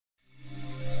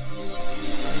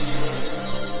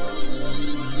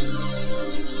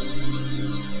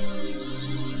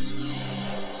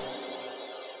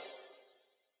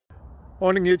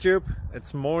Morning YouTube,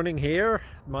 it's morning here.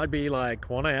 It might be like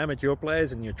 1 a.m. at your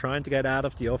place and you're trying to get out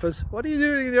of the office. What are you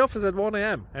doing in the office at 1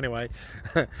 a.m? Anyway,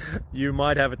 you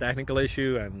might have a technical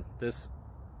issue and this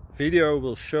video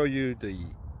will show you the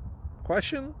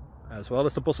question as well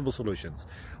as the possible solutions.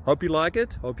 Hope you like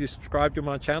it, hope you subscribe to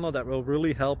my channel. That will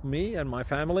really help me and my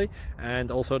family,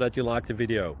 and also that you like the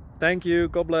video. Thank you,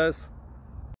 God bless.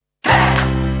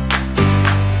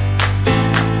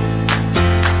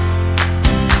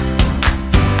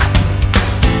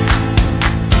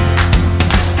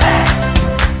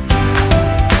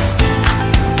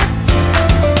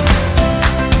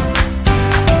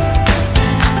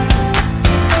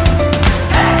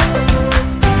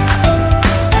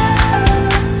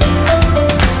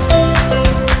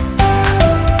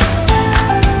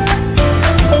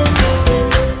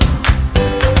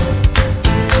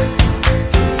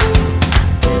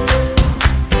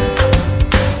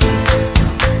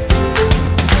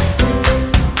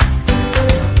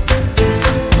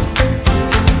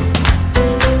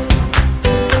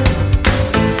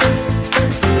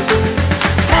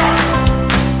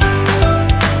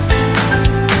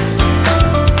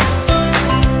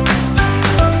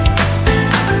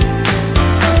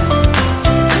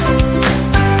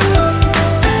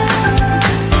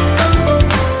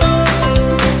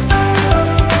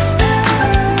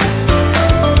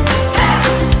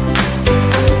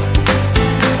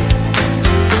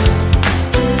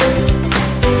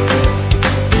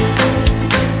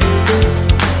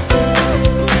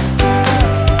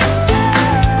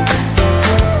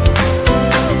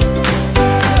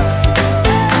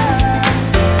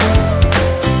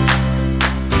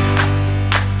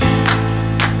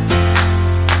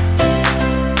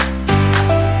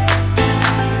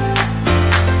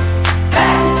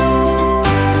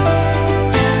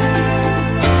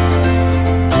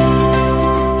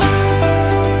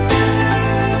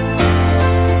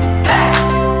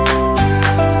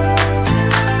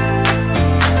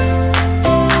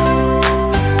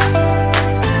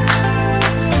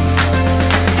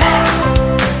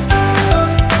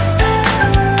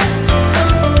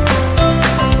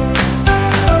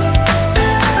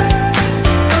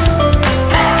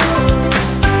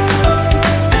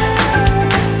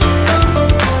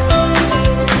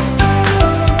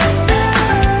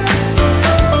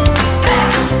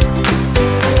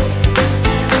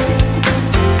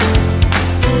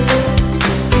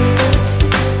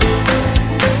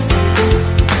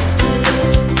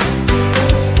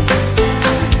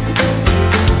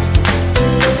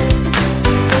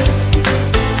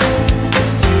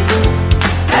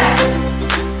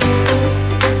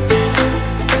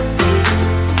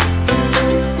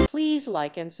 Please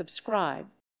like and subscribe.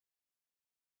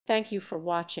 Thank you for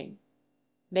watching.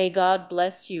 May God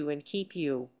bless you and keep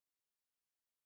you.